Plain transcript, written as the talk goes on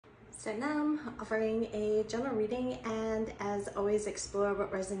So now I'm offering a general reading, and as always, explore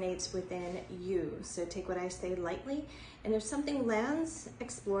what resonates within you. So take what I say lightly, and if something lands,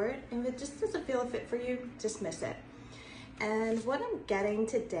 explore it. And if it just doesn't feel a fit for you, dismiss it. And what I'm getting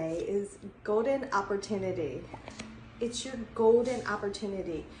today is golden opportunity. It's your golden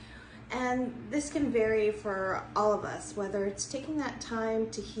opportunity. And this can vary for all of us, whether it's taking that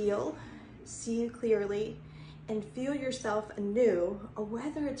time to heal, see clearly, and feel yourself anew, or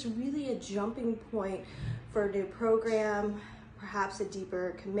whether it's really a jumping point for a new program, perhaps a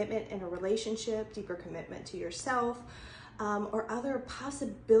deeper commitment in a relationship, deeper commitment to yourself, or other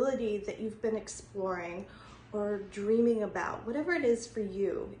possibility that you've been exploring or dreaming about. Whatever it is for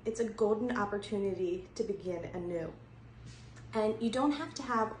you, it's a golden opportunity to begin anew. And you don't have to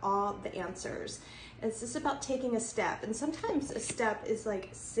have all the answers. It's just about taking a step. And sometimes a step is like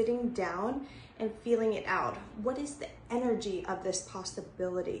sitting down and feeling it out. What is the energy of this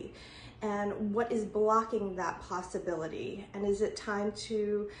possibility? And what is blocking that possibility? And is it time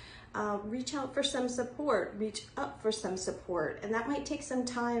to reach out for some support, reach up for some support? And that might take some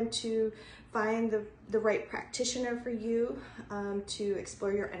time to find the right practitioner for you, to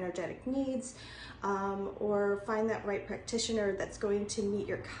explore your energetic needs, or find that right practitioner that's going to meet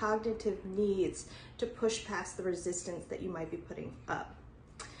your cognitive needs to push past the resistance that you might be putting up.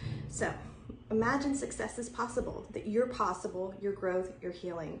 So imagine success is possible, that you're possible, your growth, your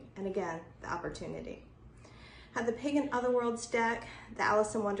healing, and again, the opportunity. Have the Pagan Otherworlds deck, the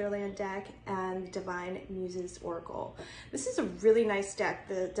Alice in Wonderland deck, and the Divine Muses Oracle. This is a really nice deck,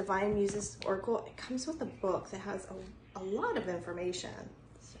 the Divine Muses Oracle. It comes with a book that has a lot of information.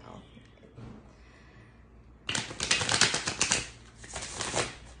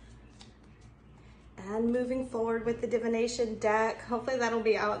 And moving forward with the Divination Deck, hopefully that'll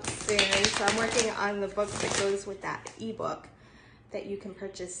be out soon. So I'm working on the book that goes with that ebook that you can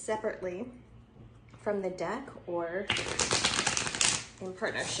purchase separately from the deck or in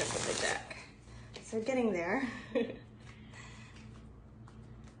partnership with the deck. So getting there.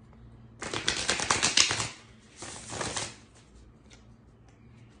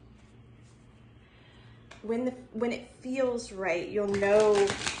 When it feels right, you'll know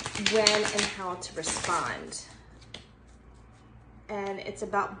when and how to respond. And it's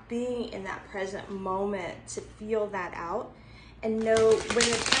about being in that present moment to feel that out and know when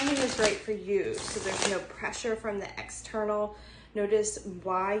the timing is right for you. So there's no pressure from the external. Notice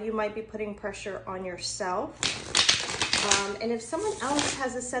why you might be putting pressure on yourself. And if someone else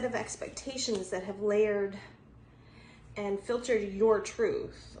has a set of expectations that have layered and filtered your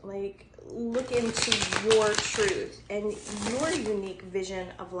truth, like look into your truth and your unique vision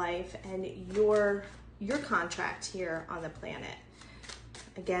of life and your contract here on the planet.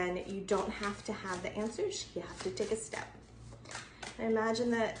 Again, you don't have to have the answers, you have to take a step. And imagine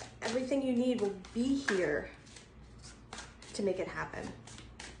that everything you need will be here to make it happen.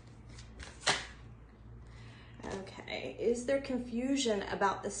 Okay, is there confusion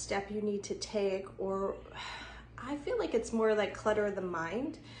about the step you need to take? Or I feel like it's more like clutter of the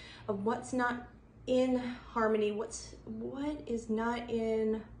mind of what's not in harmony, what is not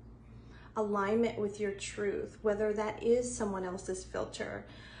in alignment with your truth, whether that is someone else's filter.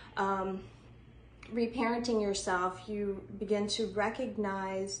 Reparenting yourself, you begin to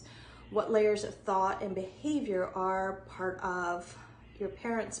recognize what layers of thought and behavior are part of your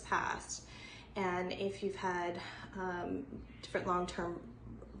parents' past. And if you've had different long-term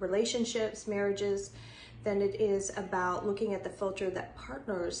relationships, marriages, then it is about looking at the filter that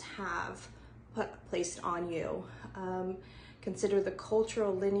partners have placed on you. Consider the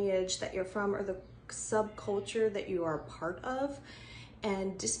cultural lineage that you're from or the subculture that you are a part of,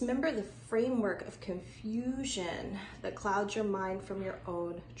 and dismember the framework of confusion that clouds your mind from your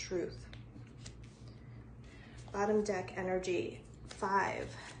own truth. Bottom deck energy,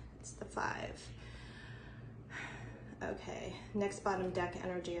 5. It's the 5. Okay, next bottom deck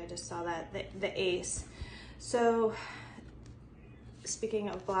energy, I just saw that, the Ace. So speaking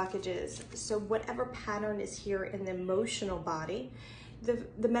of blockages, so whatever pattern is here in the emotional body,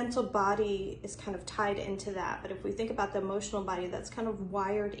 the mental body is kind of tied into that. But if we think about the emotional body, that's kind of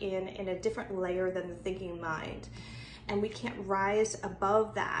wired in a different layer than the thinking mind. And we can't rise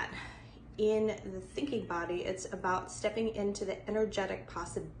above that in the thinking body. It's about stepping into the energetic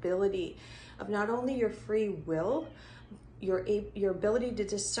possibility of not only your free will, your ability to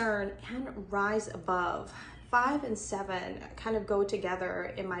discern and rise above. 5 and 7 kind of go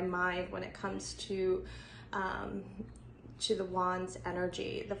together in my mind when it comes to the Wands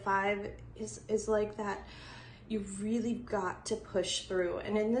energy. The 5 is like that. You've really got to push through.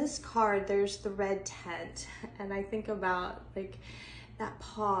 And in this card, there's the red tent. And I think about like that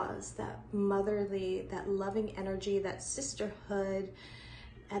pause, that motherly, that loving energy, that sisterhood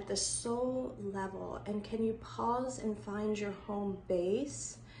at the soul level. And can you pause and find your home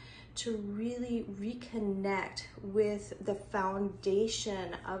base to really reconnect with the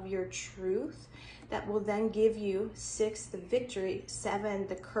foundation of your truth that will then give you 6, the victory, 7,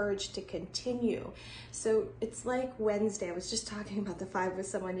 the courage to continue. So it's like Wednesday. I was just talking about the 5 with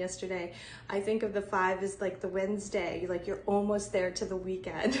someone yesterday. I think of the 5 as like the Wednesday, like you're almost there to the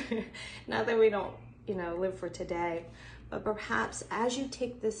weekend. Not that we don't, you know, live for today, but perhaps as you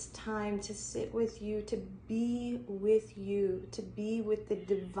take this time to sit with you, to be with you, to be with the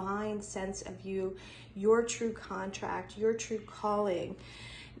divine sense of you, your true contract, your true calling,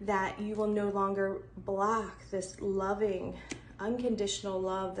 that you will no longer block this loving, unconditional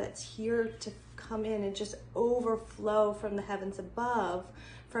love that's here to come in and just overflow from the heavens above,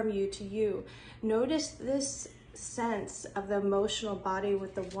 from you to you. Notice this sense of the emotional body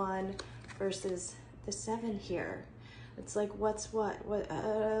with the 1 versus the 7 here. It's like, what's what?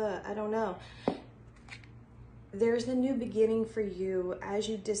 I don't know. There's a new beginning for you as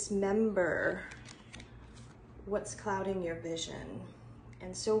you dismember what's clouding your vision.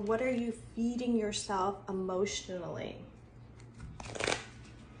 And so what are you feeding yourself emotionally?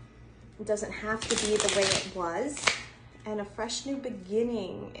 It doesn't have to be the way it was. And a fresh new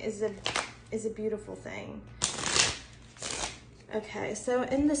beginning is a beautiful thing. Okay, so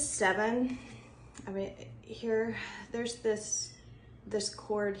in the 7, I mean, here, there's this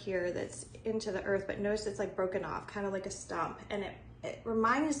cord here that's into the earth, but notice it's like broken off, kind of like a stump. And it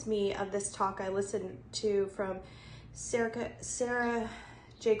reminds me of this talk I listened to from Sarah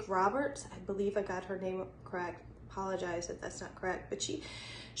Jake Roberts. I believe I got her name correct. Apologize if that's not correct, but she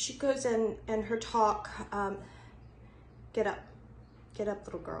goes in and her talk, get up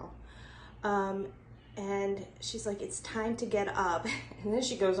little girl. And she's like, it's time to get up. And then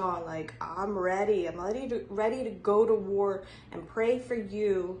she goes on like, I'm ready to go to war and pray for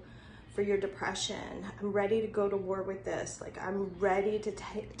you, for your depression. I'm ready to go to war with this. Like, I'm ready to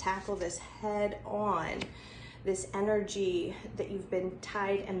tackle this head on, this energy that you've been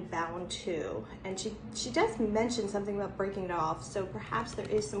tied and bound to. And she does mention something about breaking it off. So perhaps there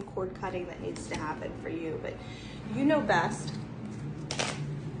is some cord cutting that needs to happen for you, but you know best.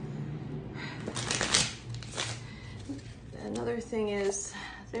 Another thing is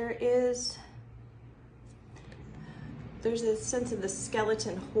there's a sense of the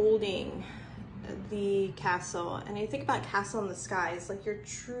skeleton holding the castle. And I think about castle in the sky. It's like your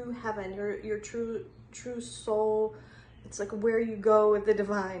true heaven, your true soul. It's like where you go with the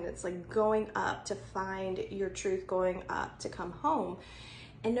divine. It's like going up to find your truth, going up to come home.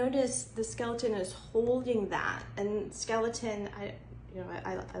 And notice the skeleton is holding that. And skeleton, I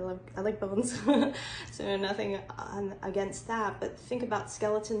like bones, so nothing against that, but think about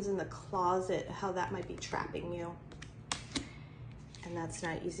skeletons in the closet, how that might be trapping you. And that's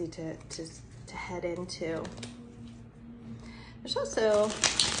not easy to head into. There's also,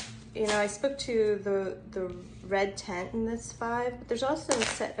 you know, I spoke to the red tent in this 5, but there's also a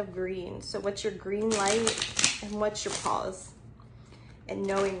set of green. So what's your green light and what's your pause? And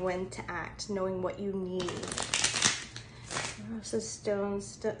knowing when to act, knowing what you need. So stone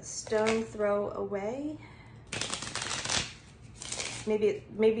throw away.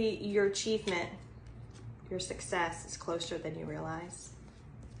 Maybe your achievement, your success is closer than you realize.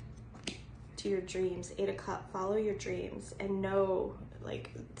 To your dreams, 8 of Cups, follow your dreams and know,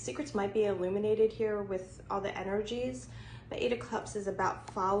 like, secrets might be illuminated here with all the energies, but 8 of Cups is about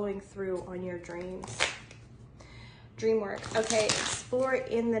following through on your dreams. Dream work. Okay, explore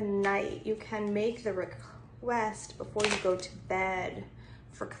in the night. You can make the request before you go to bed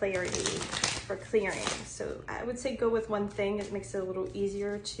for clarity, for clearing. So I would say go with one thing. It makes it a little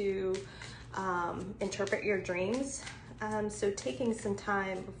easier to interpret your dreams. So taking some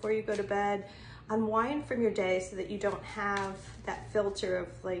time before you go to bed, unwind from your day so that you don't have that filter of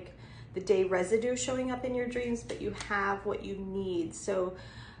like the day residue showing up in your dreams, but you have what you need. So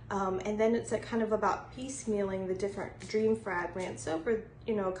and then it's kind of about piecemealing the different dream fragments over,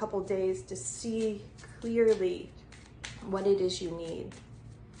 you know, a couple days to see clearly what it is you need.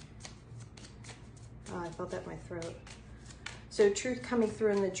 Oh, I felt that in my throat. So truth coming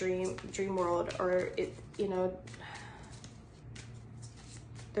through in the dream world, or it, you know,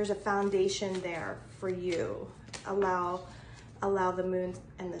 there's a foundation there for you. Allow the moon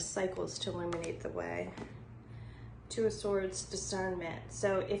and the cycles to illuminate the way. 2 of Swords, discernment.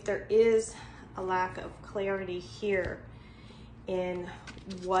 So if there is a lack of clarity here in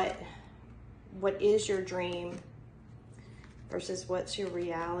what is your dream versus what's your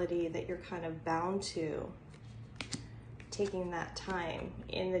reality that you're kind of bound to, taking that time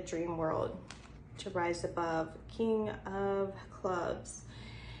in the dream world to rise above. King of Clubs.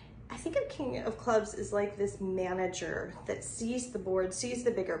 I think of King of Clubs as like this manager that sees the board, sees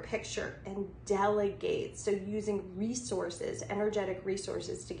the bigger picture, and delegates. So using resources, energetic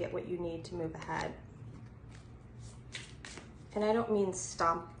resources, to get what you need to move ahead. And I don't mean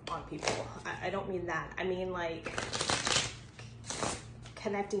stomp on people. I don't mean that. I mean like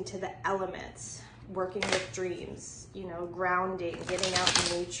connecting to the elements, working with dreams, you know, grounding, getting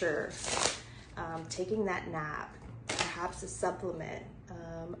out in nature, taking that nap, perhaps a supplement,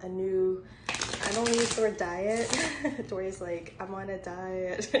 a new, I don't use the word diet. Tori's like, I'm on a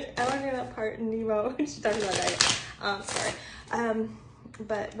diet. I don't hear that part in Nemo when she talks about diet. Sorry.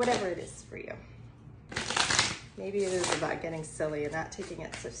 But whatever it is for you. Maybe it is about getting silly and not taking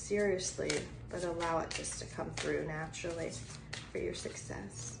it so seriously, but allow it just to come through naturally for your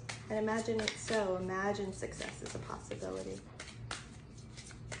success. And imagine it so. Imagine success is a possibility.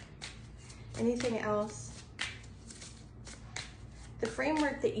 Anything else? The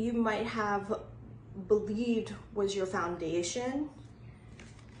framework that you might have believed was your foundation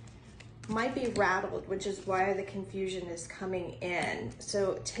might be rattled, which is why the confusion is coming in.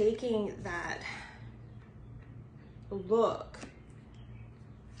 So taking that look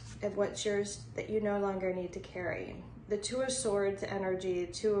at what's yours that you no longer need to carry. The Two of Swords energy,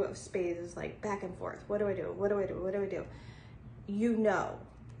 Two of Spades is like back and forth. What do I do? What do I do? What do I do? You know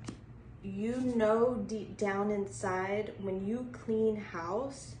deep down inside, when you clean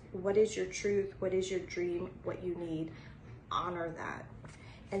house, what is your truth? What is your dream? What you need? Honor that.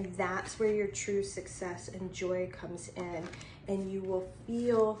 And that's where your true success and joy comes in. And you will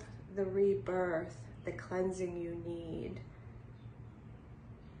feel the rebirth, the cleansing you need.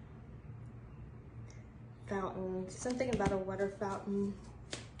 Fountain, something about a water fountain.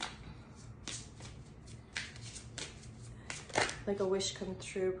 Like a wish come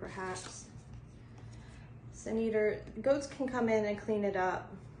true, perhaps. Sun Eater, goats can come in and clean it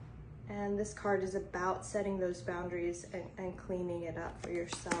up. And this card is about setting those boundaries and cleaning it up for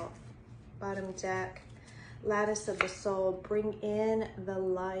yourself. Bottom deck, Lattice of the Soul, bring in the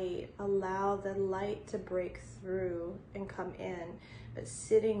light. Allow the light to break through and come in. But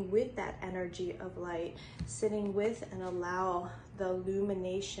sitting with that energy of light, sitting with and allow the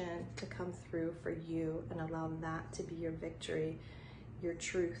illumination to come through for you, and allow that to be your victory, your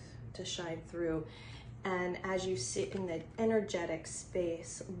truth to shine through. And as you sit in the energetic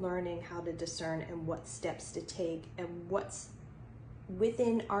space, learning how to discern and what steps to take and what's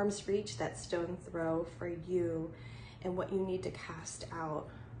within arm's reach, that stone throw for you, and what you need to cast out.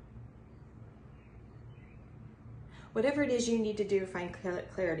 Whatever it is you need to do to find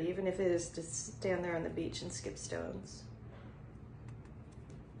clarity, even if it is to stand there on the beach and skip stones.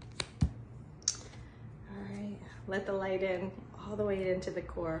 All right, let the light in, all the way into the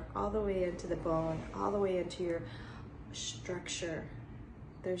core, all the way into the bone, all the way into your structure.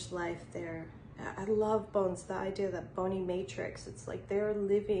 There's life there. I love bones, the idea of that bony matrix. It's like they're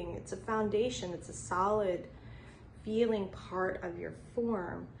living, it's a foundation, it's a solid feeling part of your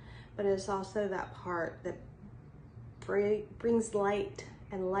form, but it's also that part that brings light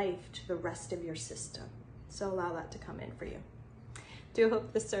and life to the rest of your system. So allow that to come in for you. Do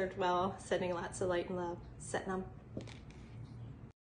hope this served well. Sending lots of light and love. Setnam.